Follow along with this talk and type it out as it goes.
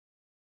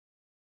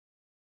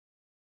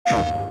Who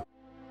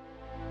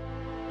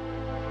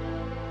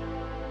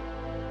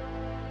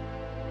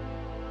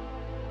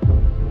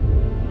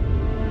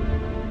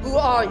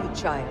are you,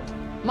 child?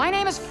 My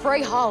name is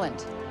Frey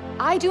Holland.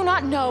 I do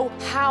not know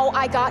how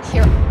I got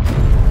here,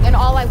 and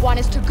all I want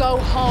is to go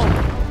home.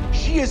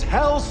 She is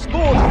hell's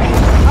spawn.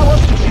 How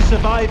else did she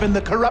survive in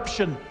the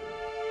corruption?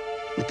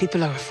 The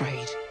people are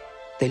afraid.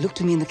 They look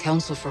to me in the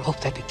council for hope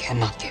that we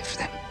cannot give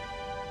them.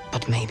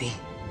 But maybe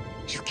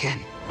you can.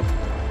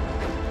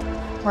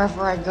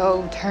 Wherever I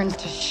go turns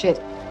to shit.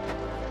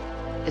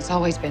 It's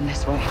always been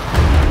this way.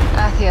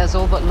 Athia's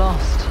all but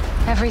lost.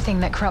 Everything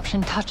that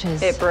corruption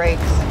touches, it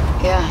breaks.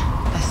 Yeah,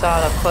 I saw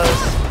it up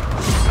close.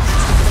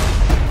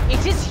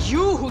 It is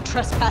you who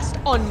trespassed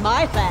on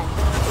my land.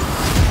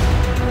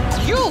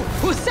 You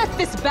who set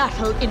this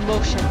battle in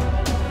motion.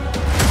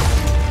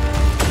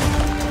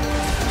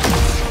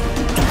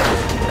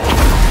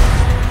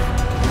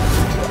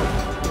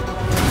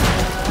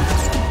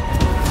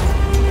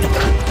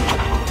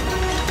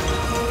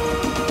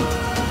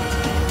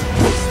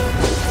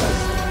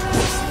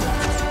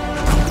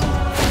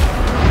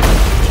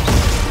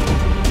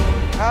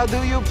 How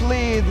do you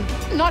plead?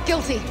 Not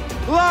guilty.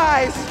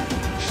 Lies!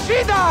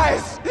 She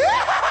dies!